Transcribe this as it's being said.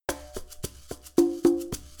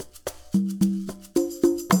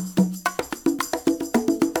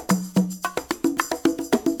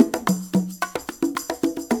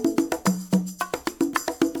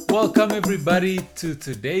Welcome everybody to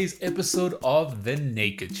today's episode of The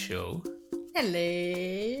Naked Show.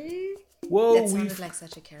 Hello. Whoa, That sounded like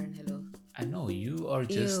such a Karen hello. I know you are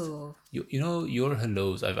just Ew. you know your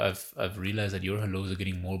hellos. I've realized that your hellos are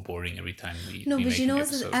getting more boring every time No, we but make you know an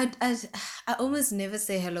what? episode. I almost never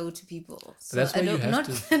say hello to people. But So that's why I you don't have not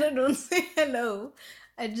to. that I don't say hello.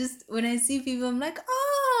 I just when I see people, I'm like,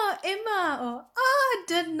 oh Emma or oh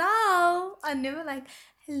Danal. I never like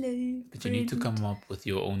hello. But you need to Friend. come up with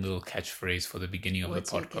your own little catchphrase for the beginning of the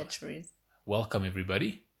What's your podcast. catchphrase? Welcome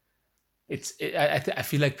everybody. I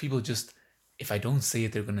feel like people just, if I don't say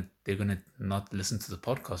it, they're gonna not listen to the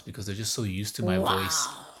podcast because they're just so used to my voice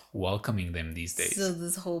Wow. welcoming them these So days.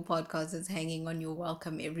 this whole podcast is hanging on your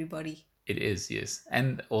welcome, everybody. It is, yes,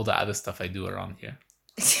 and all the other stuff I do around here.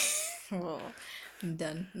 Oh, I'm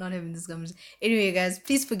done. Not having this conversation. Anyway, guys,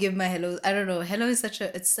 please forgive my hello. I don't know. Hello is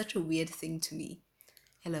such a weird thing to me.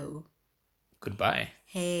 Hello. Goodbye.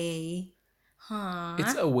 Hey.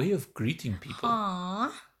 It's Huh. a way of greeting people.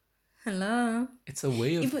 Huh. Hello. It's a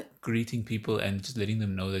way of Even greeting people and just letting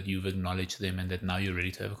them know that you've acknowledged them and that now you're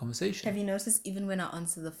ready to have a conversation. have you noticed even when I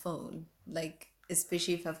answer the phone, like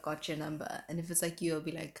especially if I've got your number and if it's like you, I'll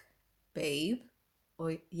be like, babe,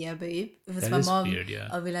 or yeah, babe. If it's That my is mom, weird, yeah.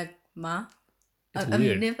 I'll be like, ma. It's I'm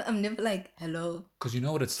weird. I'm never like hello. Because you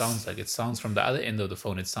know what it sounds like? It sounds from the other end of the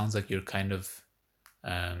phone, it sounds like you're kind of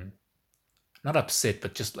not upset,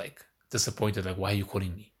 but just like disappointed. Like, why are you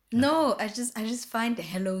calling me? No, I just find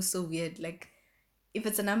hello so weird. Like if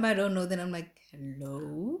it's a number I don't know, then I'm like,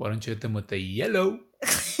 hello? Why don't you hit them with the yellow?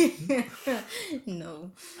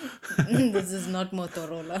 No. This is not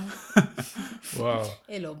Motorola. Wow.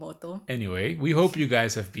 Hello, Moto. Anyway, we hope you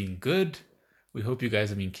guys have been good. We hope you guys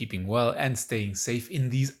have been keeping well and staying safe in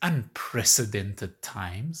these unprecedented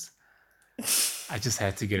times. I just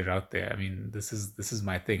had to get it out there. I mean, this is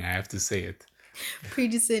my thing. I have to say it.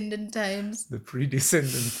 Predescendant times. The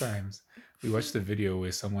predescendant times. We watched a video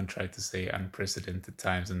where someone tried to say unprecedented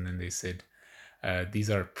times, and then they said, these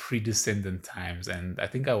are predescendant times. And I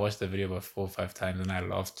think I watched the video about 4 or 5 times, and I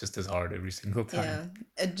laughed just as hard every single time.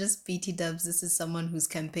 Yeah. Just BT dubs, this is someone who's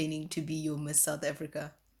campaigning to be your Miss South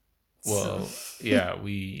Africa. Well,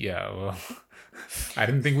 well, I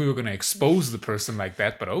didn't think we were gonna expose the person like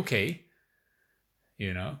that, but okay,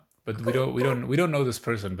 you know. But we don't know this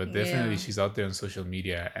person, but definitely Yeah. she's out there on social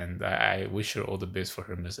media, and I wish her all the best for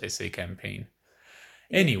her Miss SA campaign.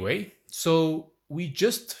 Anyway, so we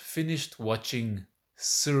just finished watching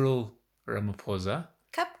Cyril Ramaphosa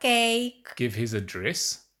Cupcake. give his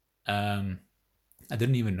address. I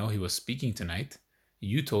didn't even know he was speaking tonight.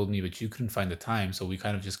 You told me, but you couldn't find the time, so we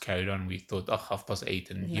kind of just carried on. We thought, oh, 8:30,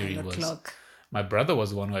 and here he 9 was. o'clock. My brother was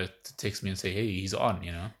the one who had to text me and say, hey, he's on,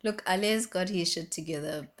 you know. Look, Ale's got his shit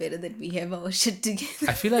together better than we have our shit together.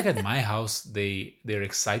 I feel like at my house, they're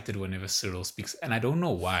excited whenever Cyril speaks, and I don't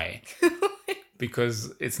know why.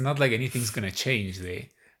 Because it's not like anything's going to change there.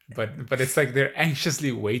 But it's like they're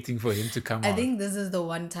anxiously waiting for him to come I out. think this is the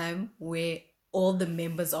one time where all the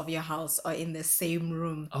members of your house are in the same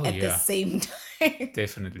room at the same time.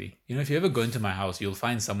 Definitely. You know, if you ever go into my house, you'll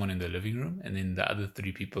find someone in the living room, and then the other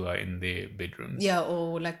 3 people are in their bedrooms. Yeah,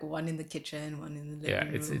 or like one in the kitchen, one in the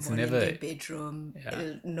living room, it's one never in their bedroom.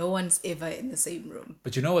 Yeah. No one's ever in the same room.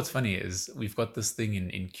 But you know what's funny is we've got this thing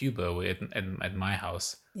in Cuba where at my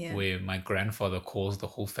house where my grandfather calls the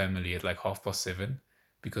whole family at like 7:30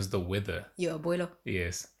 because the weather. Your abuelo.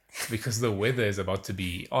 Yes, because the weather is about to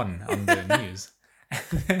be on the news,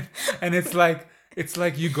 and it's like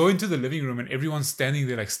you go into the living room and everyone's standing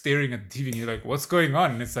there like staring at the TV, and you're like, "What's going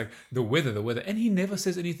on?" And it's like the weather, and he never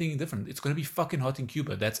says anything different. It's gonna be fucking hot in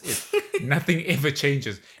Cuba. That's it. Nothing ever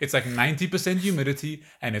changes. It's like 90% humidity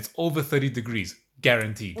and it's over 30 degrees,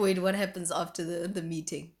 guaranteed. Wait, what happens after the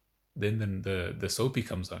meeting? Then the soapy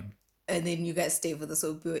comes on. And then you guys stay for the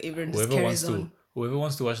soap, or everyone just carries on. Whoever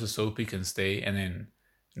wants to watch the soapy can stay, and then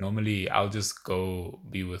normally I'll just go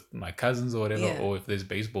be with my cousins or whatever, or if there's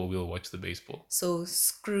baseball, we'll watch the baseball. So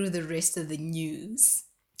screw the rest of the news.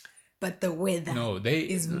 But the weather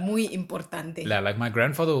is muy importante. Like my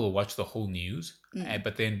grandfather will watch the whole news,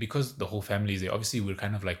 but then because the whole family is there, obviously we're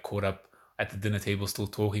kind of like caught up at the dinner table still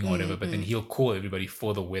talking or whatever, but then he'll call everybody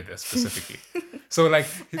for the weather specifically. So like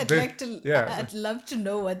I'd love to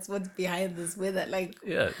know what's behind this weather. Like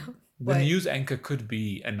the news anchor could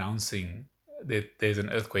be announcing that there's an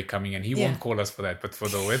earthquake coming, and he won't call us for that, but for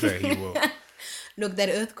the weather he will. Look, that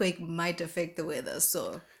earthquake might affect the weather,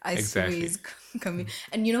 so I swear he's coming.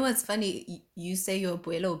 And you know what's funny? You say your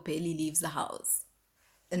abuelo barely leaves the house,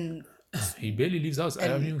 and he barely leaves the house. I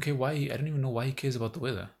don't even care why. I don't even know why he cares about the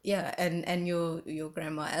weather. Yeah, and your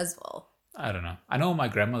grandma as well. I don't know. I know my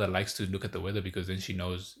grandmother likes to look at the weather because then she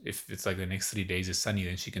knows if it's like the next 3 days is sunny,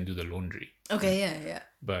 then she can do the laundry. Okay, yeah.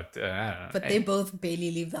 But I don't know. But they both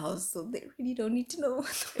barely leave the house, so they really don't need to know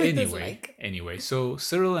what the weather's like. Anyway, so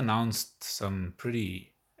Cyril announced some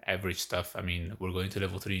pretty average stuff. I mean, we're going to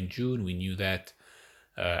level 3 in June. We knew that.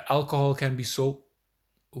 Alcohol can be sold.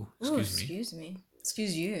 Oh, excuse me. Excuse me.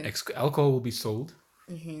 Excuse you. Alcohol will be sold.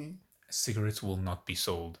 Cigarettes will not be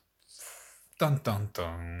sold. Dun dun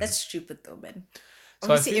dun. That's stupid though, man.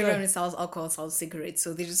 So Obviously, everyone who sells alcohol sells cigarettes,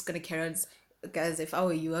 so they're just gonna carry on. Guys, if I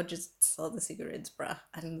were you, I'd just sell the cigarettes, bruh,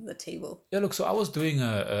 under the table. Yeah, look. So I was doing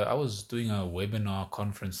a webinar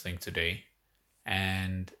conference thing today,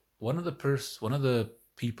 and one of the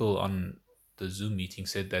people on the Zoom meeting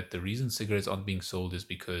said that the reason cigarettes aren't being sold is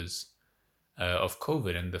because of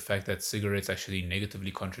COVID and the fact that cigarettes actually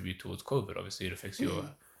negatively contribute towards COVID. Obviously, it affects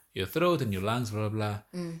your throat and your lungs, blah blah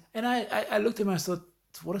blah. And I looked at him and I thought,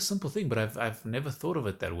 what a simple thing, but I've never thought of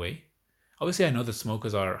it that way. Obviously, I know that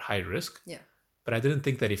smokers are high risk. Yeah. But I didn't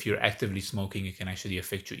think that if you're actively smoking, it can actually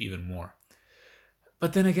affect you even more.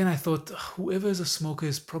 But then again, I thought whoever is a smoker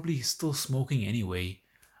is probably still smoking anyway.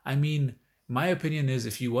 I mean, my opinion is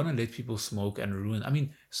if you want to let people smoke and ruin, I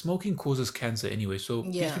mean, smoking causes cancer anyway. So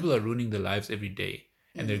these people are ruining their lives every day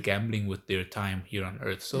and they're gambling with their time here on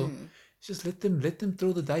earth. So just let them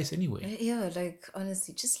throw the dice anyway. Yeah, like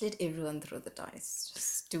honestly, just let everyone throw the dice.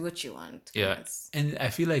 Just do what you want. Yeah. Guys. And I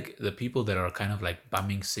feel like the people that are kind of like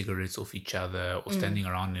bumming cigarettes off each other or standing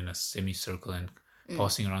around in a semicircle and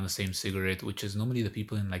passing around the same cigarette, which is normally the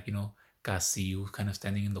people in like, Kasi who kind of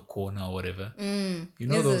standing in the corner or whatever. You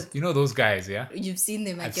know those guys, yeah? You've seen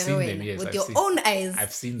them at I've seen them, yes, with your own eyes.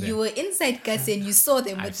 I've seen them. You were inside Kasi and you saw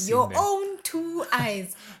them with your own two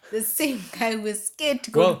eyes. The same guy was scared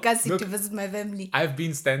to go to Kasi to visit my family. I've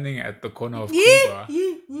been standing at the corner of Cuba.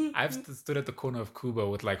 I've stood at the corner of Cuba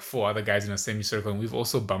with like 4 other guys in a semicircle, and we've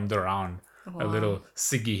also bummed around a little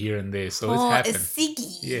ciggy here and there. So it's happened. A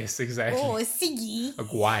ciggy. Yes, exactly. A ciggy. A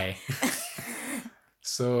guay.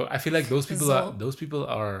 So I feel like those people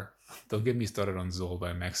are. Don't get me started on Zol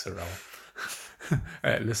by Max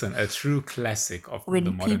Harrell. Listen, a true classic of the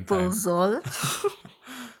modern time. When people Zol,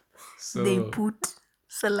 so, they put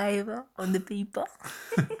saliva on the paper.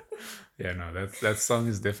 Yeah, no, that song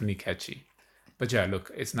is definitely catchy. But yeah,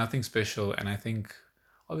 look, it's nothing special, and I think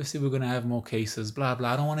obviously we're gonna have more cases, blah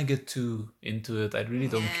blah. I don't want to get too into it. I really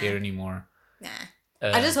don't care anymore. Nah.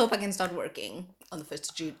 I just hope I can start working on the 1st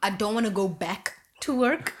of June. I don't want to go back to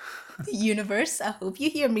work. The universe, I hope you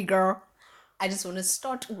hear me, girl. I just want to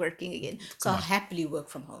start working again. So I'll happily work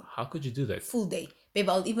from home. How could you do that? Full day. Babe,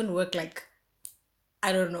 I'll even work like,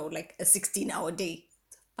 I don't know, like a 16-hour day.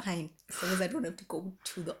 Fine. As long as I don't have to go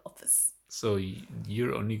to the office. So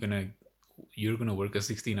you're gonna work a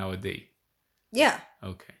 16-hour day? Yeah.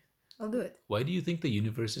 Okay. I'll do it. Why do you think the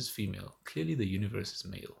universe is female? Clearly the universe is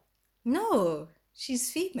male. No,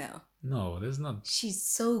 she's female. No, there's not. She's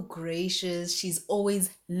so gracious. She's always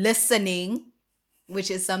listening, which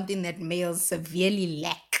is something that males severely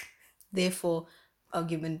lack. Therefore,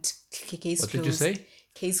 argument, case What closed. did you say?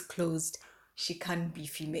 Case closed. She can't be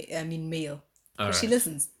female. I mean, male. All She right.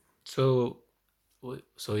 listens. So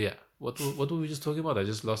yeah. What were we just talking about? I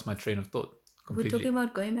just lost my train of thought completely. We're talking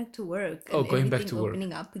about going back to work. Oh, And going back to work.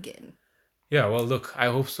 opening up again. Yeah, well, look, I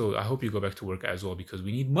hope so. I hope you go back to work as well because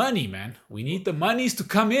we need money, man. We need the monies to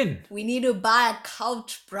come in. We need to buy a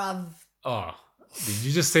couch, bruv. Oh, did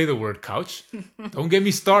you just say the word couch? Don't get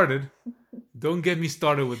me started. Don't get me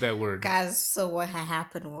started with that word. Guys, so what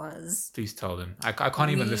happened was... Please tell them. I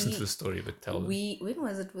can't even listen to the story, but tell them. When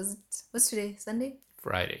was it? What's today? Sunday?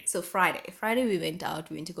 Friday. So Friday we went out.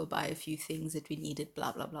 We went to go buy a few things that we needed,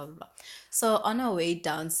 blah, blah, blah, blah, blah. So on our way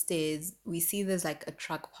downstairs, we see there's like a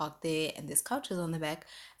truck parked there and there's couches on the back.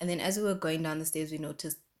 And then as we were going down the stairs, we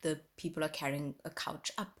noticed the people are carrying a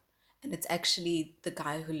couch up. And it's actually the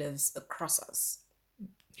guy who lives across us.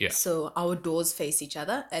 Yeah. So our doors face each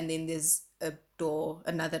other and then there's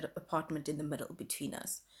another apartment in the middle between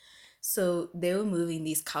us. So they were moving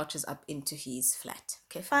these couches up into his flat.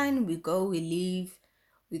 Okay, fine. We go, we leave.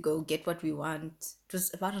 We go get what we want. It was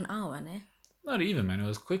about an hour, ne? Not even, man. It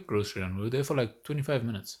was quick grocery run. We were there for like 25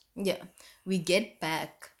 minutes. Yeah. We get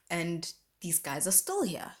back and these guys are still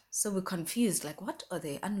here. So we're confused. Like, what? Are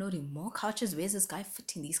they unloading more couches? Where's this guy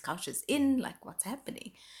fitting these couches in? Like, what's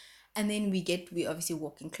happening? And then we obviously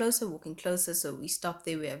walking closer. So we stop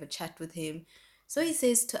there. We have a chat with him. So he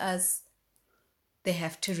says to us, they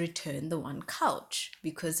have to return the one couch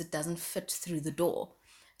because it doesn't fit through the door.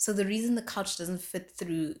 So the reason the couch doesn't fit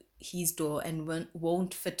through his door and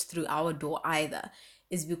won't fit through our door either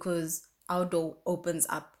is because our door opens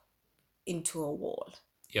up into a wall.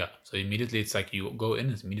 Yeah. So immediately it's like you go in,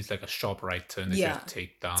 it's immediately like a sharp right turn that you have Yeah. to take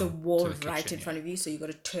It's a down wall to the right kitchen. in Yeah. front of you, so you got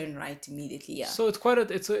to turn right immediately. Yeah. So it's quite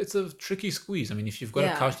a tricky squeeze. I mean, if you've got a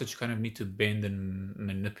Yeah. couch that you kind of need to bend and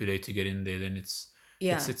manipulate to get in there, then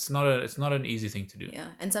Yeah. it's not an easy thing to do.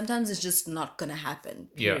 Yeah. And sometimes it's just not going to happen,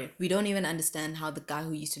 Yeah. period. We don't even understand how the guy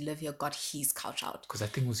who used to live here got his couch out. Because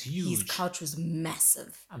that thing was His huge. couch was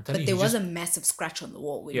massive. I'm telling But you, there was a massive scratch on the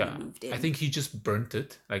wall when we yeah. moved I in. think he just burnt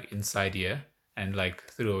it like inside here and like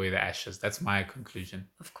threw away the ashes. That's my conclusion.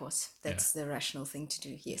 Of course, that's the rational thing to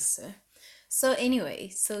do. Yes, sir. So anyway,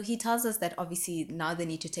 so he tells us that obviously now they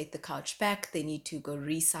need to take the couch back. They need to go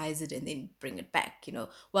resize it and then bring it back.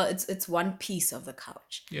 Well, it's one piece of the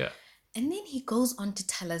couch. Yeah. And then he goes on to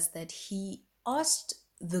tell us that he asked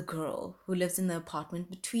the girl who lives in the apartment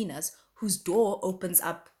between us, whose door opens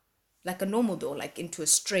up like a normal door, like into a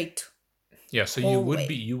straight Yeah, so hallway.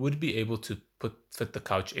 you would be able to fit the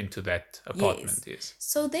couch into that Yes. apartment, yes.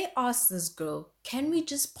 So they asked this girl, can we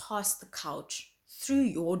just pass the couch through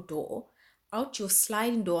your door, out your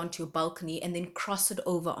sliding door onto your balcony, and then cross it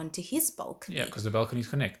over onto his balcony? Yeah, because the balconies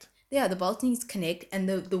connect. Yeah, the balconies connect, and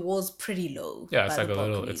the wall's pretty low. Yeah, by it's like the a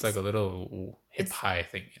little it's like balconies. a little hip high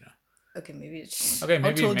thing, you know. Okay, maybe it's Okay,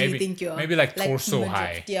 how tall do you think you are? maybe like Like torso midget.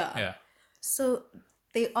 high. Yeah. Yeah. So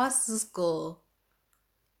they asked this girl,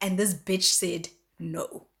 and this bitch said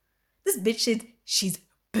no. This bitch said she's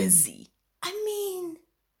busy. I mean,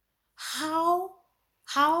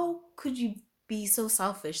 how could you be so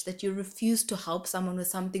selfish that you refuse to help someone with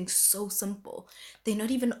something so simple? They're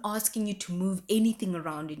not even asking you to move anything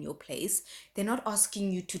around in your place. They're not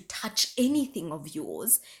asking you to touch anything of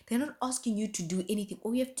yours. They're not asking you to do anything.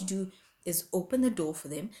 All you have to do is open the door for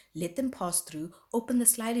them, let them pass through, open the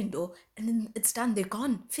sliding door, and then it's done. They're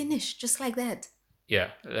gone. Finish. Just like that.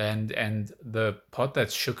 Yeah, and the part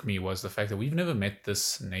that shook me was the fact that we've never met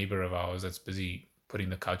this neighbor of ours that's busy putting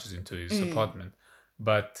the couches into his apartment,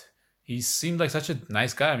 but he seemed like such a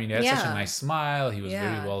nice guy. I mean, he had such a Yeah. nice smile. He was very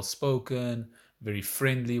Yeah. well spoken, very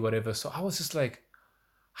friendly, whatever. So I was just like,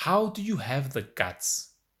 how do you have the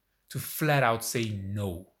guts to flat out say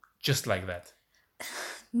no just like that?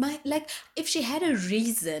 If she had a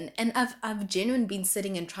reason, and I've genuinely been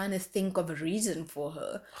sitting and trying to think of a reason for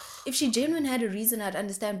her. If she genuinely had a reason, I'd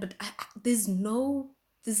understand, but there's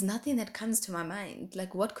nothing that comes to my mind.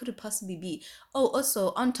 Like, what could it possibly be? Oh,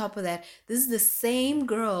 also on top of that, this is the same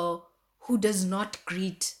girl who does not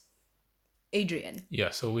greet Adrian.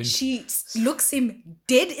 Yeah. So when She looks him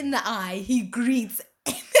dead in the eye, he greets,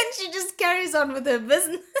 and then she just carries on with her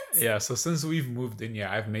business. yeah, so since we've moved in,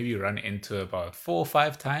 yeah, I've maybe run into about 4 or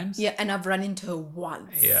 5 times. Yeah, and I've run into her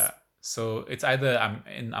once. Yeah. So it's either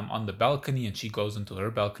I'm on the balcony and she goes into her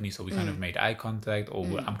balcony, so we kind of made eye contact, or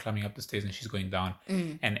I'm climbing up the stairs and she's going down.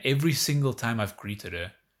 And every single time I've greeted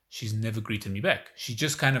her, she's never greeted me back. She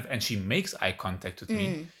just kind of and she makes eye contact with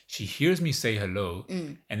me. She hears me say hello,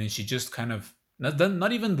 and then she just kind of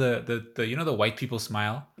not even the the white people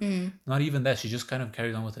smile. Not even that. She just kind of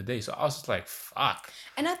carries on with her day. So I was just like, fuck.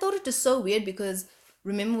 And I thought it was so weird because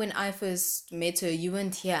remember when I first met her, you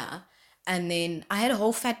weren't here, and then I had a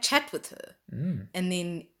whole fat chat with her. And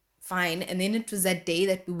then fine, and then it was that day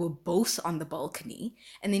that we were both on the balcony,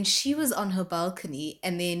 and then she was on her balcony,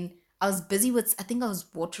 and then I was busy with, I think I was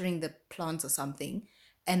watering the plants or something,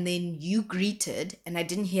 and then you greeted, and I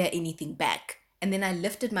didn't hear anything back. And then I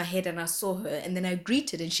lifted my head and I saw her, and then I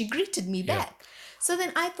greeted, and she greeted me back. So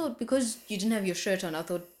then I thought, because you didn't have your shirt on, I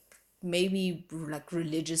thought maybe like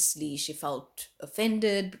religiously she felt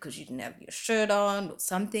offended because you didn't have your shirt on or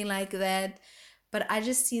something like that. But I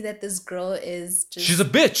just see that this girl is just. She's a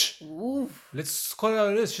bitch. Ooh, Let's call it how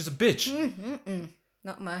it is. She's a bitch.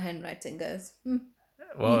 not my handwriting, guys.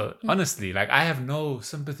 Well, honestly, like I have no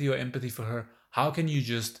sympathy or empathy for her. How can you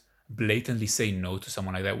just blatantly say no to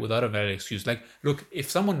someone like that without a valid excuse? Like, look, if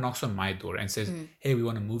someone knocks on my door and says, "Hey, we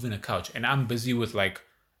want to move in a couch," and I'm busy with like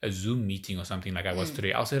a Zoom meeting or something like I was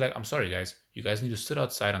today, I'll say like, "I'm sorry, guys. You guys need to sit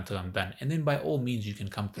outside until I'm done, and then by all means you can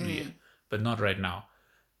come through here, but not right now."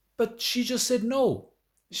 But she just said no.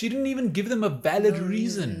 She didn't even give them a valid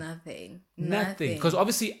reason. Nothing. Nothing. Because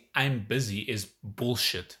obviously I'm busy is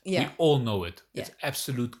bullshit. Yeah. We all know it. Yeah. It's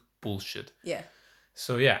absolute bullshit. Yeah.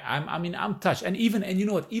 So yeah, I'm touched. And you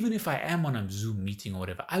know what, even if I am on a Zoom meeting or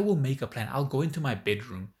whatever, I will make a plan. I'll go into my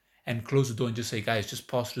bedroom and close the door and just say, guys, just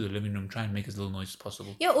pass through the living room, try and make as little noise as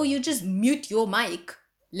possible. Yeah, or you just mute your mic,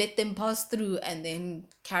 let them pass through, and then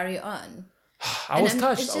carry on. I was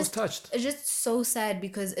touched. It's just so sad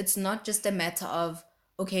because it's not just a matter of,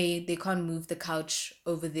 okay, they can't move the couch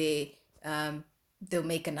over there. They'll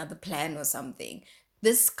make another plan or something.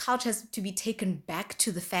 This couch has to be taken back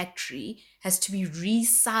to the factory, has to be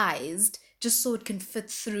resized, just so it can fit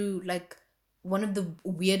through like one of the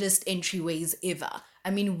weirdest entryways ever. I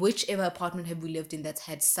mean, whichever apartment have we lived in that's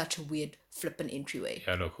had such a weird flippin' entryway?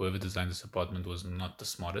 Yeah, look, whoever designed this apartment was not the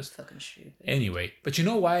smartest. Fucking stupid. Anyway, but you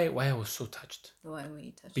know why I was so touched? Why were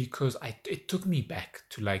you touched? Because it took me back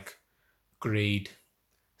to like grade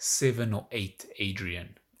 7 or 8,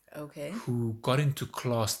 Adrian, Okay. who got into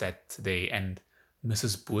class that day, and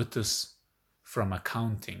Mrs. Boertes from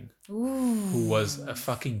accounting, Ooh. who was a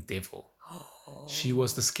fucking devil. She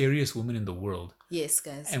was the scariest woman in the world. Yes,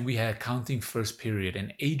 guys. And we had accounting first period,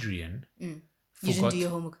 and Adrian You didn't do your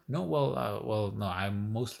homework. No, well, no, I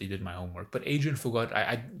mostly did my homework, but Adrian forgot.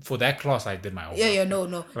 I for that class I did my homework. Yeah,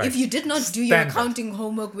 no. Like, if you did not do your standard. accounting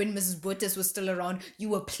homework when Mrs. Boertes was still around, you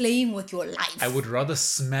were playing with your life. I would rather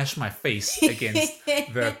smash my face against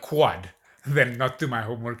the quad than not do my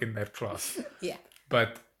homework in that class. Yeah.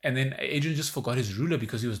 And then Adrian just forgot his ruler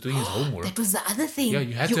because he was doing his homework. That was the other thing. Yeah,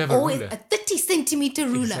 you had to have a ruler. A 30-centimeter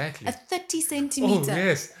ruler. Exactly. A 30 Oh, centimeter.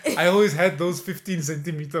 yes. I always had those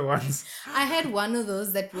 15-centimeter ones. I had one of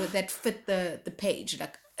those that fit the page,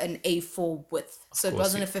 like an A4 width. So it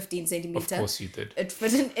wasn't a 15 centimeter. Of course you did. It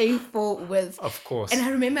fit an A4 width. Of course. And I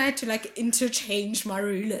remember I had to like interchange my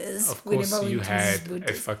rulers. Of course, whenever I you went to had Mrs. a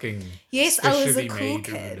Boertes. fucking Yes, I was a specially cool made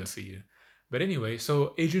kid. ruler for you. But anyway,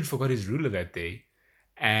 so Adrian forgot his ruler that day,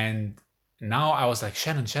 and now I was like,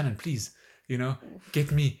 Shannon, please,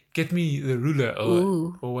 get me the ruler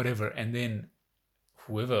or whatever. And then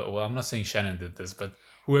whoever, well, I'm not saying Shannon did this, but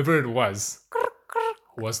whoever it was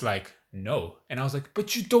like, no. And I was like,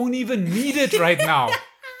 but you don't even need it right now.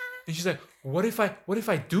 And she's like, what if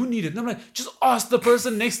I do need it? And I'm like, just ask the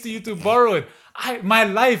person next to you to borrow it. My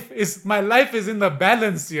life is in the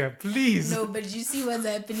balance here, please. No, but you see what's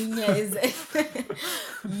happening here is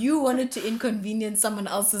you wanted to inconvenience someone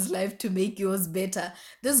else's life to make yours better.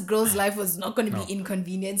 This girl's life was not going to be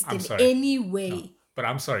inconvenienced in any way. No. But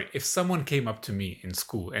I'm sorry. If someone came up to me in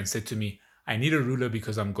school and said to me, I need a ruler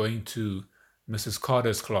because I'm going to Mrs.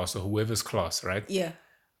 Carter's class or whoever's class, right? Yeah.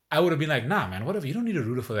 I would have been like, nah, man, whatever. You don't need a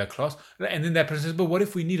ruler for that class. And then that person says, but what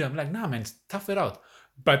if we need it? I'm like, nah, man, tough it out.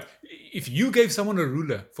 But if you gave someone a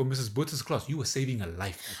ruler for Mrs. Boertes' class, you were saving a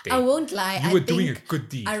life that day. I won't lie. You were doing a good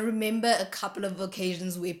deed. I remember a couple of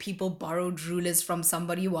occasions where people borrowed rulers from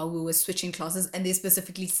somebody while we were switching classes, and they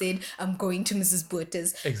specifically said, I'm going to Mrs.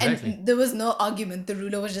 Boertes. Exactly. And there was no argument. The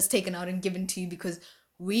ruler was just taken out and given to you because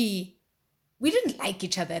we didn't like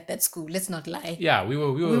each other at that school. Let's not lie. Yeah, we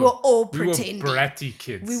were all pretending. We were bratty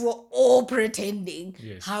kids. We were all pretending.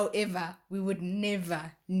 Yes. However, we would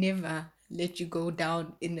never let you go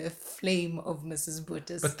down in a flame of Mrs.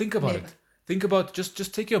 Boertes. But think about it. Think about,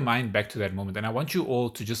 just take your mind back to that moment. And I want you all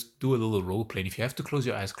to just do a little role play. And if you have to close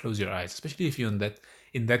your eyes, especially if you're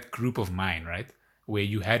in that group of mine, right? Where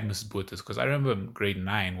you had Mrs. Boertes. Because I remember grade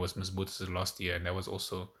 9 was Mrs. Boertes' last year. And that was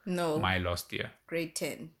also my last year. Grade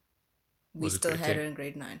 10. We Was it still grade had 10? her in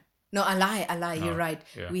grade 9. No, I lie. You're right.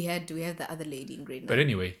 Yeah. We had the other lady in grade 9. But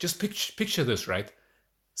anyway, just picture this, right?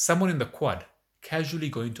 Someone in the quad casually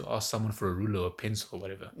going to ask someone for a ruler or a pencil or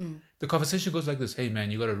whatever. The conversation goes like this. Hey, man,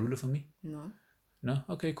 you got a ruler for me? No. No?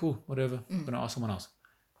 Okay, cool. Whatever. I'm going to ask someone else.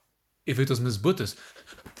 If it was Miss Boertes,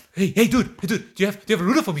 hey, dude, do you have a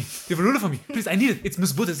ruler for me? Do you have a ruler for me? Please, I need it. It's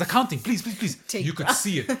Miss Boertes. Accounting. Please. You could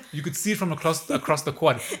see it. You could see it from across the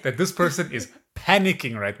quad that this person is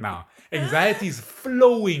panicking right now. Anxiety is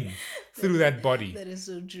flowing through that body. That is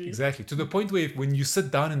so true. Exactly. To the point where when you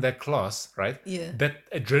sit down in that class, right? Yeah.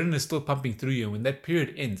 That adrenaline is still pumping through you. And when that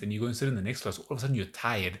period ends and you go and sit in the next class, all of a sudden you're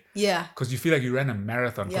tired. Yeah. Because you feel like you ran a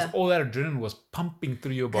marathon. Because all that adrenaline was pumping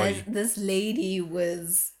through your body. This lady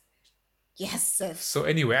was... Yes. So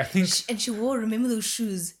anyway, I think... And she wore, remember those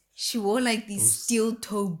shoes? She wore like these steel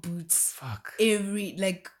toe boots. Fuck.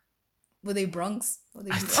 Were they Bronx?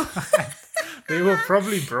 They were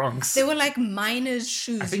probably Bronx. They were like miners'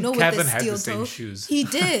 shoes. I think with Kevin the had steel the same toe. shoes. He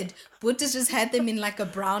did. Boertes just had them in like a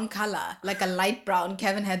brown color, like a light brown.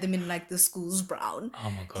 Kevin had them in like the school's brown.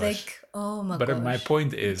 Oh my gosh. Like, oh my gosh. But my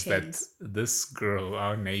point is Intense. that this girl,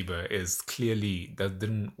 our neighbor, is clearly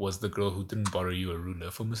was the girl who didn't borrow you a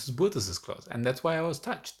ruler for Mrs. Boertes' class. And that's why I was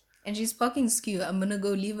touched. And she's parking skew. I'm gonna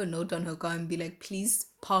go leave a note on her car and be like, please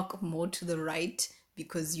park more to the right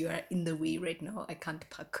because you are in the way right now. I can't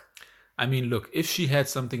park. I mean, look, if she had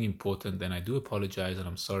something important, then I do apologize and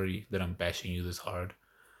I'm sorry that I'm bashing you this hard.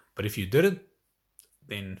 But if you didn't,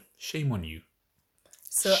 then shame on you.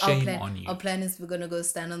 So Shame on you. our plan is we're gonna go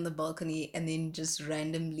stand on the balcony and then just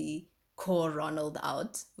randomly call Ronald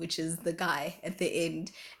out, which is the guy at the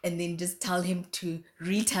end, and then just tell him to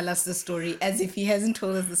retell us the story as if he hasn't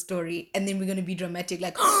told us the story, and then we're gonna be dramatic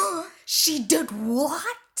like, oh, she did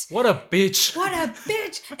what? What a bitch. What a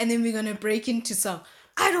bitch. And then we're gonna break into some,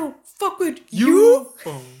 I don't fuck with you.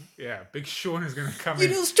 Oh, yeah. Big Sean is gonna come You in.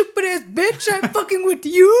 little stupid ass bitch, I'm fucking with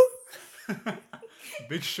you.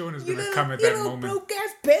 Big Sean is You gonna little, come at you that little moment. broke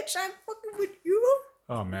ass bitch, I'm fucking with you.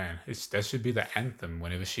 Oh man, that should be the anthem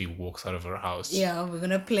whenever she walks out of her house. Yeah, we're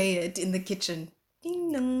gonna play it in the kitchen.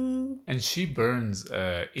 Ding dong. And she burns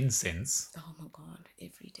incense Oh my god,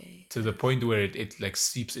 every day. to the point where it like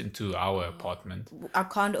seeps into our apartment. I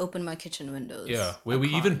can't open my kitchen windows. Yeah, where we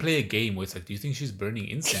even play a game where it's like, do you think she's burning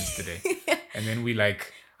incense today? And then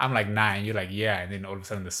I'm like, nah, and you're like, yeah, and then all of a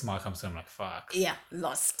sudden the smell comes through, I'm like, fuck. Yeah,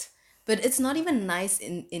 lost. But it's not even nice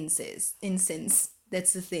in incense.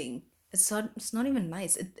 That's the thing. It's not even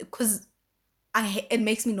nice because it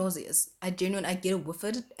makes me nauseous. I get a whiff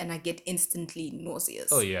of it and I get instantly nauseous.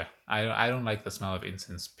 Oh yeah, I don't like the smell of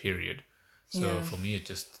incense. Period. So Yeah. for me, it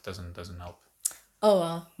just doesn't help. Oh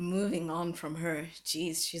well, moving on from her.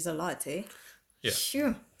 Jeez, she's a lot, eh? Yeah.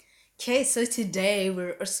 Sure. Okay, so today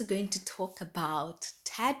we're also going to talk about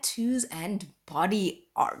tattoos and body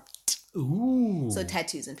art. Ooh. So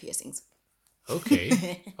tattoos and piercings.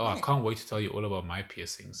 Okay. Oh, I can't wait to tell you all about my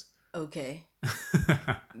piercings. Okay.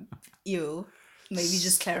 You maybe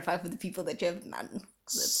just clarify for the people that you have none,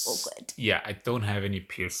 because it's awkward. Yeah, I don't have any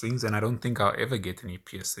piercings, and I don't think I'll ever get any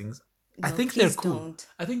piercings. I No, think they're please cool. don't.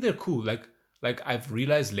 I think they're cool. Like I've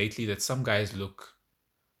realized lately that some guys look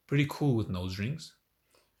pretty cool with nose rings.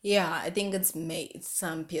 Yeah, I think it's made.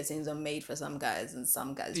 Some piercings are made for some guys, and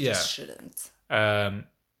some guys Yeah. just shouldn't.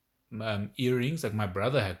 Earrings, like my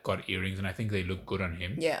brother had got earrings, and I think they look good on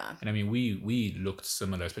him. Yeah. And I mean, we looked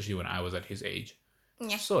similar, especially when I was at his age.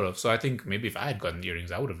 Yeah. Sort of. So I think maybe if I had gotten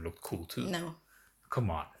earrings, I would have looked cool too. No. Come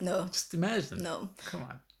on. No. Just imagine. No. Come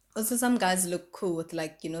on. Also, some guys look cool with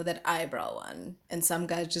that eyebrow one, and some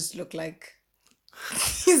guys just look like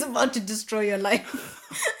he's about to destroy your life.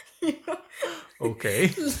 You know? Okay.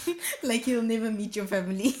 Like he'll never meet your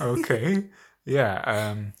family. Okay.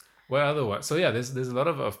 Yeah. What other one? So yeah, there's a lot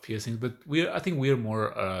of piercings, but I think we're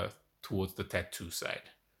more towards the tattoo side.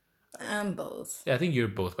 I'm both. Yeah, I think you're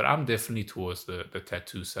both, but I'm definitely towards the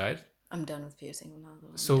tattoo side. I'm done with piercing now. Though.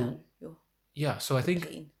 I'm So- done. Yo, Yeah, so I think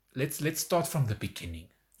pain. let's start from the beginning.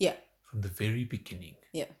 Yeah. From the very beginning.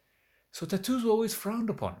 Yeah. So tattoos were always frowned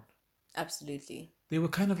upon. Absolutely. They were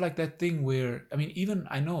kind of like that thing where, I mean, even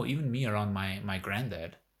me around my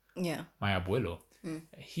granddad, Yeah. my abuelo,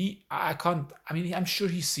 I'm sure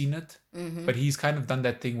he's seen it, but he's kind of done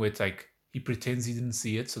that thing where it's like, he pretends he didn't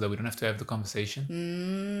see it so that we don't have to have the conversation.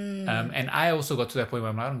 And I also got to that point where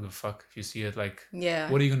I'm like, I don't give a fuck if you see it. Like, Yeah.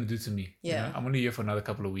 what are you going to do to me? You Yeah. know? I'm only here for another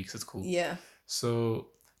couple of weeks. It's cool. Yeah.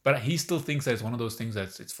 So, but he still thinks that it's one of those things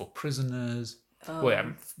it's for prisoners.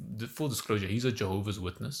 Well, full disclosure, he's a Jehovah's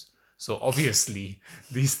Witness. So obviously,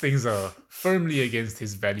 these things are firmly against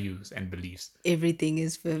his values and beliefs. Everything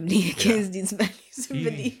is firmly against these values and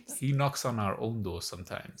beliefs. He knocks on our own door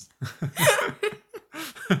sometimes.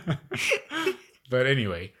 But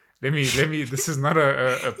anyway, let me. This is not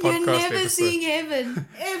a podcast You're never episode. seeing heaven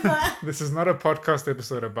ever. This is not a podcast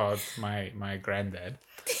episode about my granddad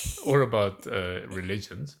or about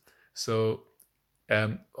religions. So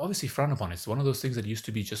obviously frowned upon. It's one of those things that used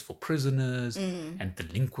to be just for prisoners and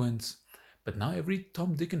delinquents, but now every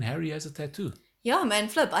Tom, Dick, and Harry has a tattoo. Yeah, man,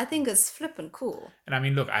 flip. I think it's flippin' cool. And I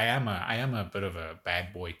mean, look, I am a bit of a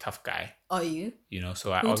bad boy, tough guy. Are you? You know,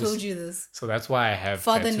 so I Who obviously, told you this? So that's why I have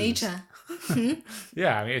Father tattoos. Nature.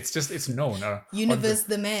 Yeah, I mean, it's known. Universe,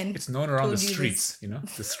 the man. It's known around the told you streets. You know,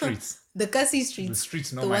 the streets. The Cassie The streets.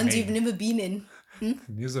 streets know The my ones name. you've never been in.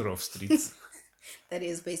 Nizarov streets. That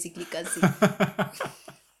is basically Cassie.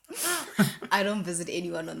 I don't visit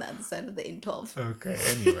anyone on the other side of the N12. Okay.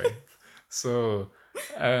 Anyway, so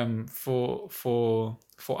for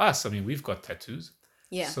us, I mean, we've got tattoos.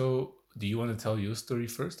 Yeah. So, do you want to tell your story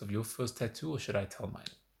first of your first tattoo, or should I tell mine?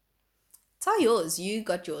 Tell yours. You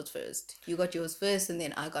got yours first. You got yours first, and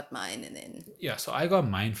then I got mine, and then... Yeah. So I got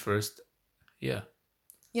mine first. Yeah.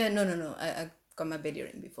 Yeah, no. I got my belly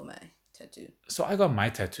ring before my tattoo. So I got my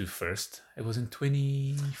tattoo first. It was in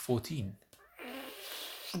 2014.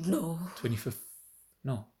 No.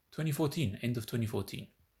 2014. End of 2014.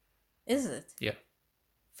 Is it? Yeah.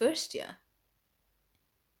 First year?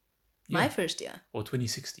 Yeah. My first year? Or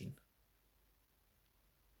 2016.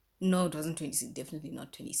 No, it wasn't 2016. Definitely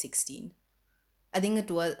not 2016. I think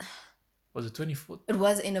it was... Was it 2014? It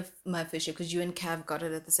was in my first year because you and Cav got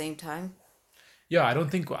it at the same time. Yeah, I don't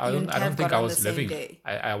think and I Kev think got I on was the same living. day.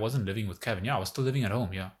 I wasn't living with Kevin. Yeah, I was still living at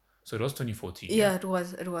home. Yeah, so it was 2014. Yeah, it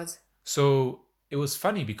was. So it was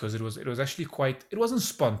funny because it was actually quite. It wasn't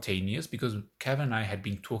spontaneous because Kevin and I had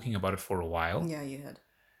been talking about it for a while, Yeah, you had.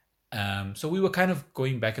 So we were kind of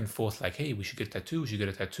going back and forth, like, hey, we should get a tattoo, we should get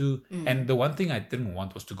a tattoo. And the one thing I didn't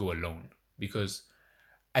want was to go alone because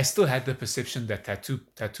I still had the perception that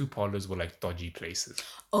tattoo parlors were like dodgy places.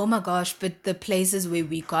 Oh my gosh, but the places where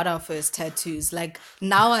we got our first tattoos, like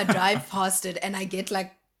now I drive past it and I get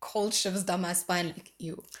like cold shivers down my spine, like,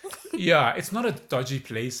 ew. Yeah, it's not a dodgy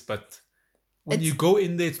place, but when you It's go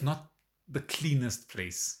in there, it's not the cleanest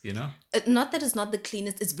place, you know? not that it's not the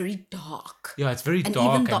cleanest, it's very dark. Yeah, it's very And even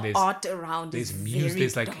dark and the art around is very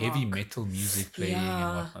there's like dark. heavy metal music playing and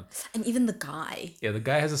Yeah. whatnot. And even the guy. Yeah, the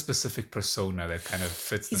guy has a specific persona that kind of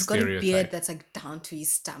fits the He's got a beard stereotype. that's like down to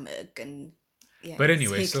his stomach and yeah, But it's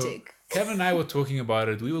anyway, so hectic. Kevin and I were talking about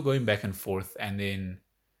it. We were going back and forth, and then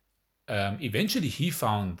eventually he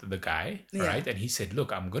found the guy, Yeah. right? And he said,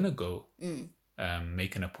 "Look, I'm gonna go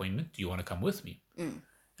make an appointment. Do you want to come with me?"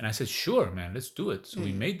 And I said, "Sure, man, let's do it." So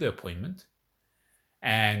we made the appointment,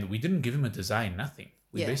 and we didn't give him a design, nothing.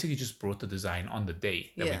 We Yeah. basically just brought the design on the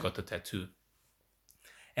day that we Yeah. got the tattoo.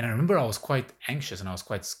 And I remember I was quite anxious and I was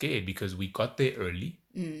quite scared because we got there early,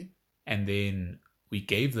 and then we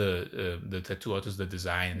gave the tattoo artist the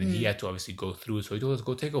design, and then he had to obviously go through it. So he told us,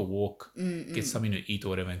 go take a walk, get something to eat or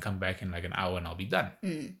whatever, and come back in like an hour and I'll be done.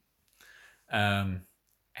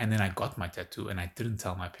 And then I got my tattoo and I didn't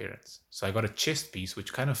tell my parents. So I got a chest piece,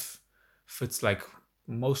 which kind of fits like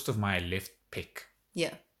most of my left pec.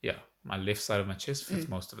 Yeah. Yeah, my left side of my chest fits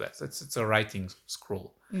most of that. So it's a writing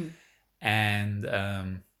scroll. And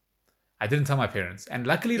I didn't tell my parents. And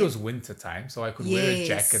luckily it was winter time, so I could wear a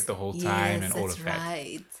jacket the whole time and all that's of that.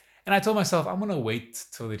 right. And I told myself, I'm going to wait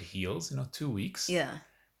till it heals, 2 weeks. Yeah.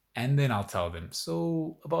 And then I'll tell them.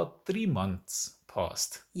 So about 3 months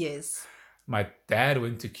passed. Yes. My dad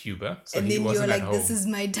went to Cuba, so And he then you're wasn't at like, home. this is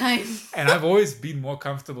my time. And I've always been more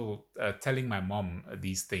comfortable telling my mom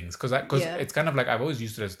these things because Yeah. it's kind of like I've always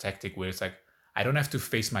used it as a tactic where it's like I don't have to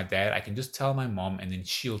face my dad. I can just tell my mom and then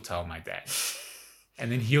she'll tell my dad.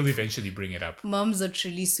 And then he'll eventually bring it up. Moms are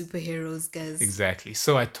truly superheroes, guys. Exactly.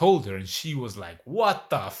 So I told her and she was like, what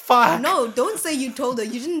the fuck? No, don't say you told her.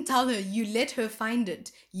 You didn't tell her. You let her find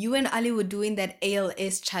it. You and Ali were doing that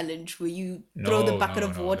ALS challenge where you throw the bucket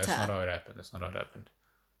of water. That's not how it happened. That's not how it happened.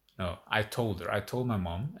 No, I told her. I told my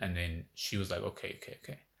mom and then she was like, okay.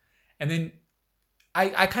 And then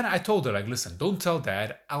I told her like, listen, don't tell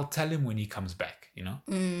dad. I'll tell him when he comes back,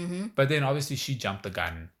 Mm-hmm. But then obviously she jumped the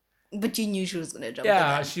gun. But you knew she was going to jump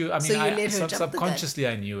Yeah, the gun. So you let her jump the gun. Subconsciously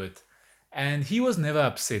I knew it. And he was never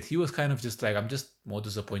upset. He was kind of just like, I'm just more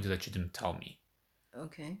disappointed that you didn't tell me.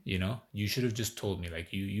 Okay. You should have just told me.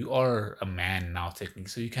 Like you are a man now technically,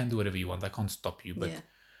 so you can do whatever you want. I can't stop you.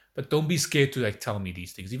 But don't be scared to like tell me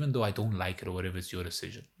these things, even though I don't like it or whatever, it's your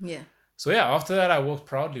decision. Yeah. So yeah, after that I walked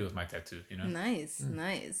proudly with my tattoo, Nice.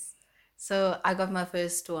 So I got my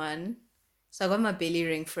first one. So I got my belly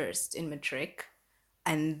ring first in matric.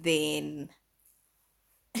 And then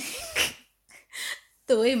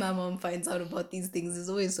the way my mom finds out about these things is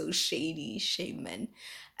always so shady, shame, man.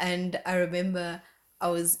 And I remember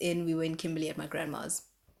we were in Kimberley at my grandma's,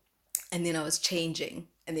 and then I was changing,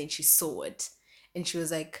 and then she saw it, and she was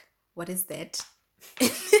like, what is that?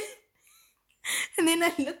 And then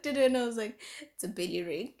I looked at her and I was like, it's a belly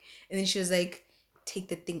ring. And then she was like, take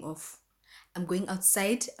that thing off. I'm going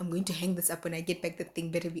outside. I'm going to hang this up. When I get back, the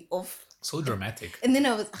thing better be off. So dramatic. And then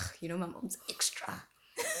I was, my mom's extra.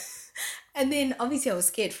 And then obviously I was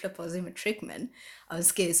scared. Flip, I was in matric, man. I was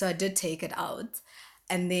scared. So I did take it out.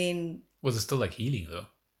 And then... Was it still like healing though?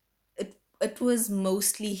 It was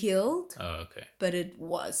mostly healed. Oh, okay. But it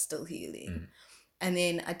was still healing. And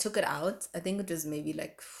then I took it out. I think it was maybe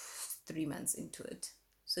like 3 months into it.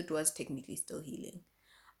 So it was technically still healing.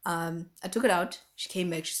 I took it out. She came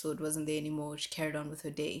back. She saw it wasn't there anymore. She carried on with her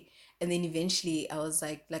day. And then eventually I was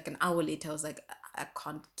like an hour later, I was like, I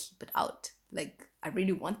can't keep it out. Like, I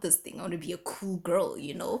really want this thing. I want to be a cool girl,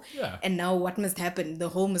 Yeah. And now what must happen? The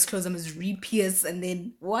hole must close. I must re-pierce. And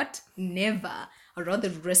then what? Never. I'd rather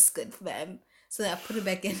risk it, fam. So I put it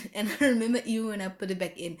back in. And I remember even when I put it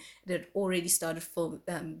back in, it had already started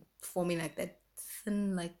forming like that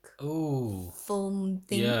thin, like, film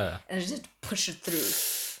thing. Yeah. And I just push it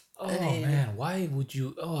through. Oh man, why would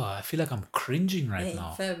you? Oh, I feel like I'm cringing right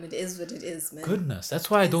now. Fam, it is what it is, man. Goodness,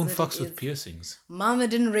 that's why I don't fucks with piercings. Mama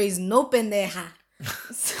didn't raise no pendeja.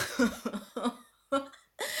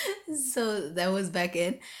 So that was back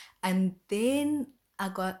in. And then I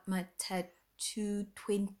got my tattoo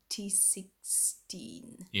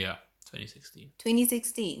 2016. Yeah, 2016.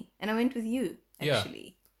 2016. And I went with you,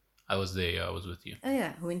 actually. I was there, yeah, I was with you. Oh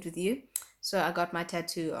yeah, I went with you. So I got my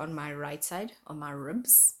tattoo on my right side, on my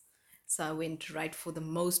ribs. So I went right for the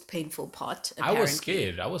most painful part, I was apparently.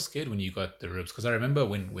 scared. I was scared when you got the ribs because I remember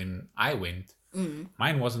when I went, Mm,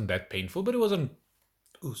 mine wasn't that painful, but it wasn't.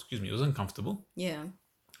 Oh, excuse me, it was uncomfortable. yeah.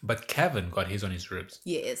 But Kevin got his on his ribs,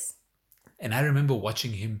 Yes. and I remember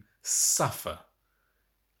watching him suffer,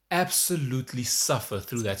 absolutely suffer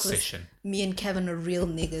through that Because session. me and Kevin are real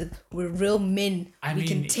niggas. We're real men. I We mean,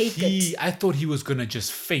 can take it. I thought he was gonna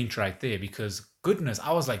just faint right there because goodness,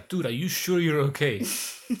 I was like, dude, are you sure you're okay?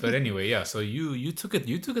 But anyway, yeah. So you took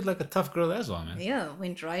it like a tough girl as well, man. Yeah,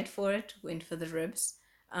 went right for it. Went for the ribs.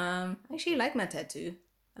 I actually like my tattoo.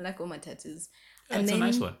 I like all my tattoos. Yeah, And it's a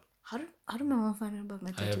nice then one. how did my mom find out about my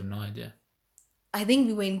I have tattoo? no idea. I think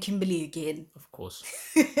we were in Kimberley again. Of course,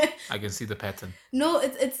 I can see the pattern. No,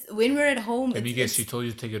 it's when we're at home. Let me guess, she It's told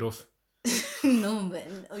you to take it off. no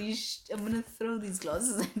man. Oh, I'm gonna throw these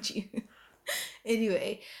glasses at you.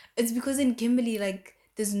 Anyway, it's because in Kimberley, like,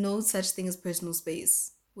 there's no such thing as personal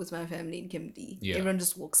space with my family in Kimberley. Yeah. Everyone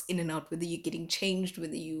just walks in and out, whether you're getting changed,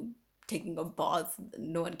 whether you taking a bath,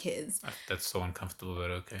 no one cares. That's so uncomfortable,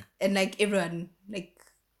 but okay. And like everyone, like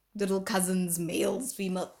little cousins, males,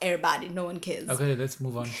 female, everybody, no one cares. Okay, let's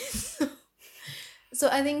move on. So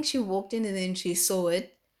I think she walked in and then she saw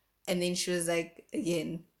it, and then she was like,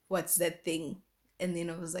 again, what's that thing? And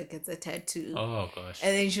then I was like, it's a tattoo. Oh gosh.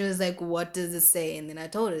 And then she was like, what does it say? And then I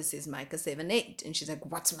told her it says Micah 7:8. And she's like,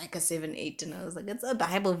 what's Micah 7:8? And I was like, it's a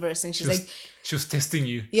Bible verse. And she's like, She was testing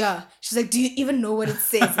you. yeah. She's like, do you even know what it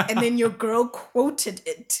says? And then your girl quoted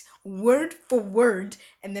it word for word.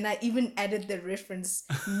 And then I even added the reference,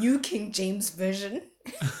 New King James Version.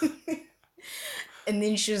 And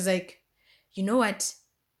then she was like, you know what?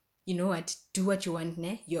 Do what you want,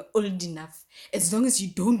 ne? You're old enough. As long as you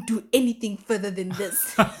don't do anything further than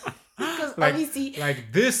this. Because obviously,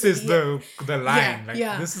 like this is the line.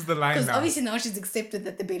 This is the line because now. obviously now she's accepted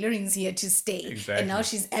that the Bellering's here to stay. Exactly. And now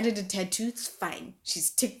she's added a tattoo. It's fine. She's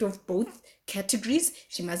ticked off both categories.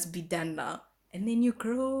 She must be done now. And then your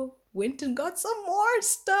girl went and got some more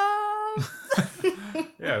stuff.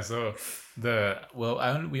 Yeah. So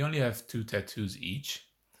we only have 2 tattoos each.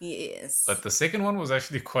 Yes. But the second one was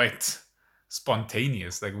actually quite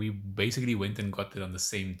spontaneous. Like we basically went and got it on the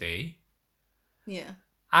same day. Yeah.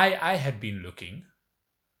 I had been looking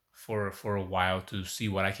for a while to see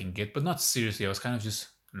what I can get, but not seriously. I was kind of just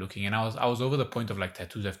looking, and I was over the point of like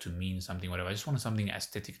tattoos have to mean something, whatever. I just wanted something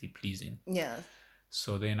aesthetically pleasing. Yeah.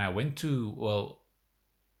 So then I went to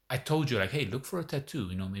I told you like, hey, look for a tattoo.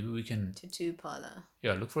 You know, maybe we can Tattoo parlor.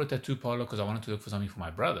 Yeah, look for a tattoo parlor because I wanted to look for something for my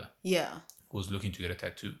brother. Yeah. Who was looking to get a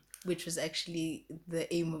tattoo. Which was actually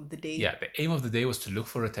the aim of the day. Yeah, the aim of the day was to look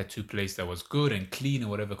for a tattoo place that was good and clean and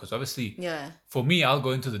whatever. Because obviously, yeah, for me, I'll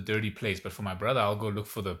go into the dirty place, but for my brother, I'll go look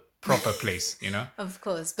for the proper place. You know. Of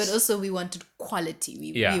course, but also we wanted quality.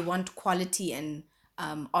 We want quality and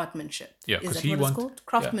artmanship. Yeah, is that he what it's called?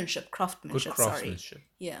 Craftsmanship. Good Craftsmanship. craftsmanship. Sorry.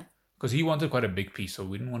 Yeah. Because he wanted quite a big piece, so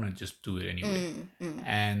we didn't want to just do it anyway.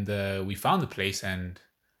 And we found the place and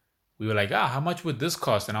we were like, how much would this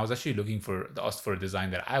cost? And I was actually asked for a design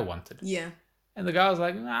that I wanted. Yeah. And the guy was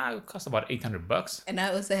like, it cost about $800. And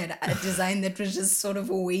I also had a design that was just sort of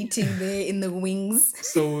waiting there in the wings.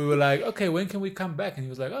 So we were like, okay, when can we come back? And he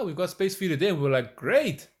was like, we've got space for you today. And we were like,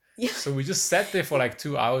 great. Yeah. So we just sat there for like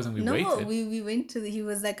 2 hours and we waited. No, we went to he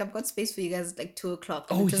was like, I've got space for you guys at like 2:00.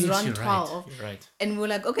 Oh, it was yes, around you're 12. right. You're right. And we're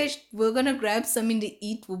like, okay, we're going to grab something to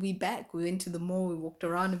eat. We'll be back. We went to the mall. We walked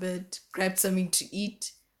around a bit, grabbed something to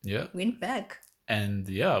eat. Yeah. Went back. And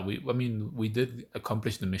yeah, we did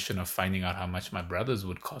accomplish the mission of finding out how much my brothers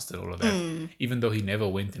would cost and all of that, even though he never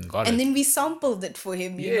went and got it. And then we sampled it for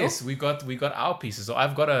him. Yes, we got our pieces. So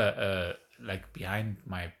I've got a like behind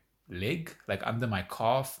my leg, like under my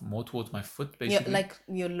calf, more towards my foot, basically. Yeah, like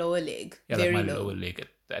your lower leg. Yeah, very like my low. lower leg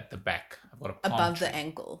at the back. I've got a palm Above tree. the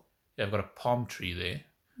ankle. Yeah, I've got a palm tree there.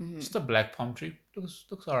 Just a black palm tree. Looks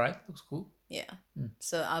all right. Looks cool. Yeah.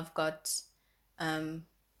 So I've got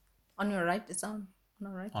on your right, it's on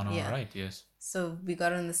our right. On our right, yes. So we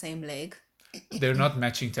got it on the same leg. They're not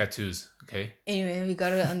matching tattoos, okay? Anyway, we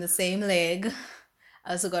got it on the same leg.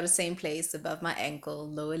 I also got the same place above my ankle,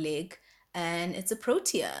 lower leg, and it's a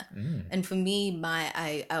protea. And for me,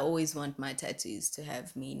 I always want my tattoos to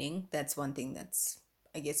have meaning. That's one thing that's,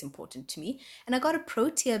 I guess, important to me. And I got a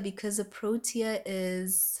protea because a protea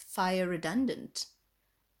is fire redundant.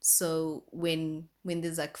 So when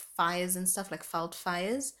there's like fires and stuff, like fault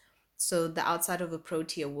fires, so the outside of a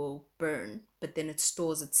protea will burn, but then it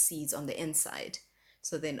stores its seeds on the inside.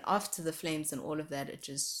 So then after the flames and all of that, it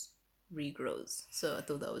just regrows. So I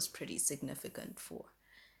thought that was pretty significant for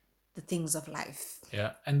the things of life.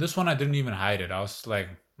 Yeah, and this one I didn't even hide it. I was like,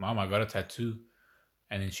 Mom, I got a tattoo.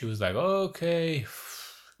 And then she was like, okay.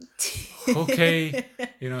 Okay.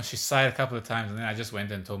 She sighed a couple of times, and then I just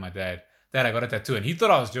went and told my dad, Dad, I got a tattoo. And he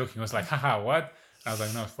thought I was joking. He was like, haha, what? And I was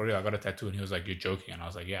like, no, for real, I got a tattoo. And he was like, you're joking. And I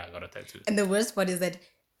was like, yeah, I got a tattoo. And the worst part is that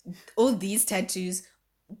all these tattoos,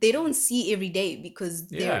 they don't see every day because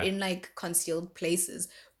they're Yeah. in like concealed places.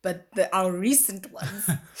 But our recent ones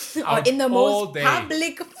are Out in the all most day.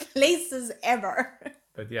 public places ever.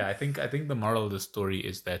 But yeah, I think the moral of the story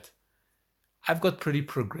is that I've got pretty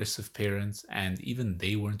progressive parents, and even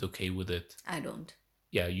they weren't okay with it. I don't.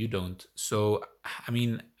 Yeah, you don't. So, I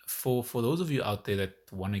mean, for those of you out there that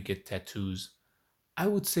want to get tattoos, I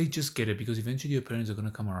would say just get it, because eventually your parents are going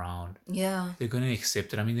to come around. Yeah. They're going to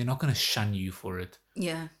accept it. I mean, they're not going to shun you for it.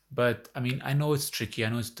 Yeah. But I mean, I know it's tricky. I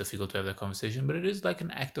know it's difficult to have that conversation, but it is like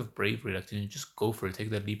an act of bravery. Like, just go for it. Take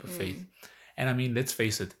that leap of faith. And I mean, let's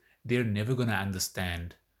face it, they're never going to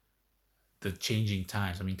understand the changing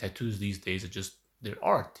times. I mean, tattoos these days are just, they're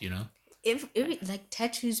art. Every like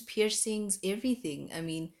tattoos, piercings, everything. I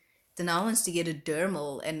mean, Danal wants to get a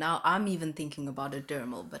dermal, and now I'm even thinking about a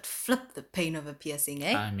dermal. But flip the pain of a piercing,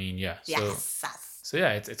 eh? I mean, yeah. Yes. So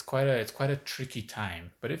yeah, it's quite a tricky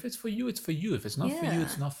time. But if it's for you, it's for you. If it's not for you, Yeah.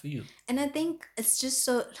 it's not for you. And I think it's just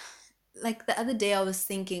so, like the other day I was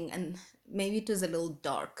thinking, and maybe it was a little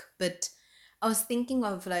dark, but I was thinking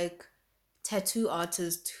of like tattoo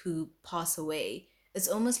artists who pass away. It's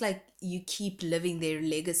almost like you keep living their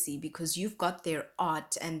legacy because you've got their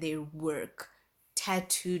art and their work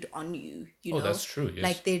tattooed on you, you Oh, know? that's true. Yes.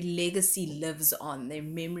 Like their legacy lives on, their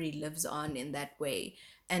memory lives on in that way.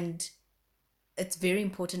 And it's very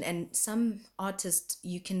important. And some artists,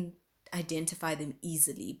 you can identify them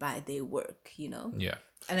easily by their work, Yeah.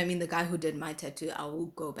 And I mean, the guy who did my tattoo, I will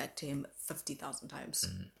go back to him 50,000 times.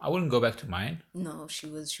 I wouldn't go back to mine. No, she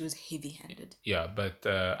was heavy-handed. Yeah, but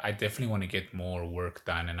I definitely want to get more work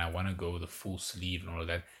done, and I want to go the full sleeve and all of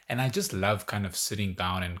that. And I just love kind of sitting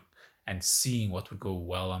down and seeing what would go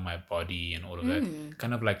well on my body and all of that.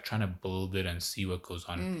 Kind of like trying to build it and see what goes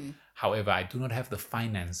on. However, I do not have the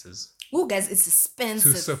finances Oh, guys, it's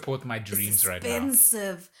expensive. to support my dreams right now.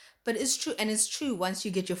 Expensive. But it's true. And it's true. Once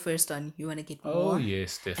you get your first one, you want to get more. Oh,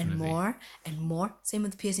 yes, definitely. And more and more. Same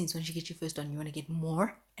with piercings. Once you get your first one, you want to get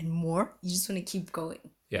more and more. You just want to keep going.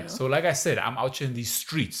 Yeah. So like I said, I'm out here in these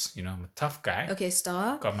streets. I'm a tough guy. Okay,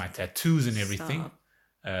 stop. Got my tattoos and everything.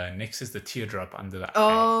 Next is the teardrop under the eye.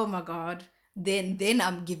 Oh my God. Then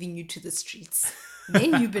I'm giving you to the streets.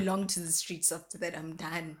 Then you belong to the streets. After that, I'm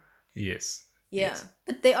done. Yes. Yeah. Yes.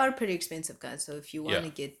 But they are pretty expensive, guys. So if you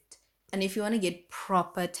want to Yeah. if you want to get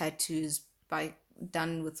proper tattoos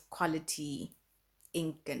done with quality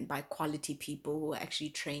ink and by quality people who are actually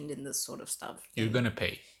trained in this sort of stuff, You're then going to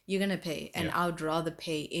pay. you're gonna pay. And I would rather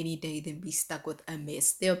pay any day than be stuck with a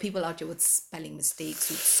mess. There are people out here with spelling mistakes,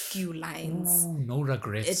 with skew lines. Ooh, no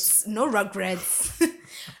regrets. It's no regrets.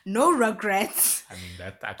 No regrets. I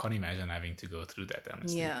mean, I can't imagine having to go through that,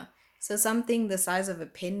 honestly. Yeah. So something the size of a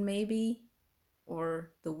pen, maybe,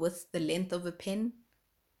 or the length of a pen.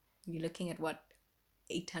 You're looking at what,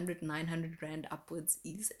 800, 900 rand upwards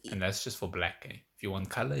easily. And that's just for black. If you want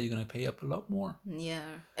color, you're going to pay up a lot more. Yeah.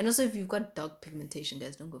 And also, if you've got dark pigmentation,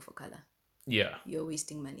 guys, don't go for color. Yeah. You're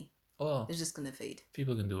wasting money. Well, It's just gonna fade.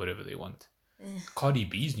 people can do whatever they want. Cardi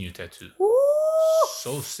B's new tattoo. Ooh,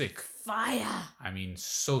 So sick. fire. I mean,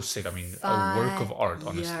 so sick. I mean, a work of art,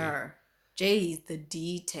 honestly. Fire. Jeez, the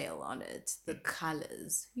detail on it, the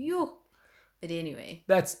colors. Yo. But anyway,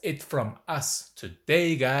 That's it from us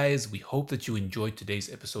today, guys. We hope that you enjoyed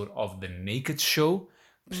today's episode of The Naked Show.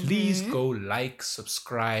 Please go like,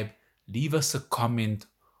 subscribe, leave us a comment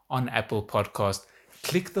on Apple Podcast.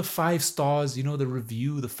 Click the 5 stars, the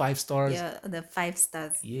review, the 5 stars. yeah, the 5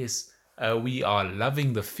 stars. Yes. We are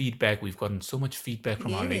loving the feedback. We've gotten so much feedback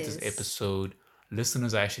from our latest Yes. episode.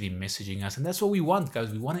 Listeners are actually messaging us, and that's what we want, guys.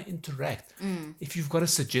 We want to interact. If you've got a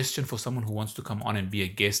suggestion for someone who wants to come on and be a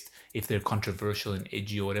guest, if they're controversial and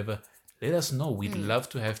edgy or whatever, let us know. We'd love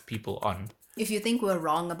to have people on. If you think we're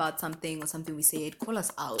wrong about something or something we said, call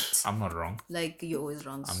us out. I'm not wrong. Like, you're always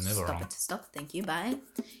wrong. I'm never wrong. Stop. Thank you. Bye.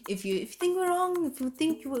 If you think we're wrong, if you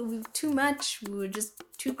think we're too much, we were just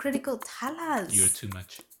too critical, tell us. You're too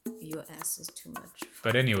much. Your ass is too much.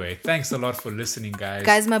 But anyway, thanks a lot for listening, guys.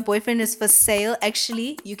 Guys, my boyfriend is for sale.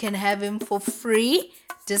 Actually, you can have him for free.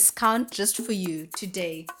 Discount just for you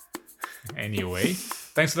today. Anyway,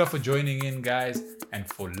 thanks a lot for joining in, guys, and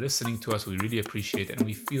for listening to us. We really appreciate it, and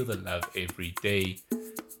we feel the love every day.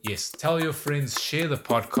 Yes, tell your friends, share the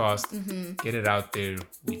podcast, get it out there.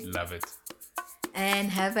 We'd love it. And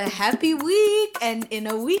have a happy week. And in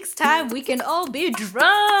a week's time, we can all be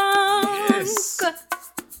drunk. Yes.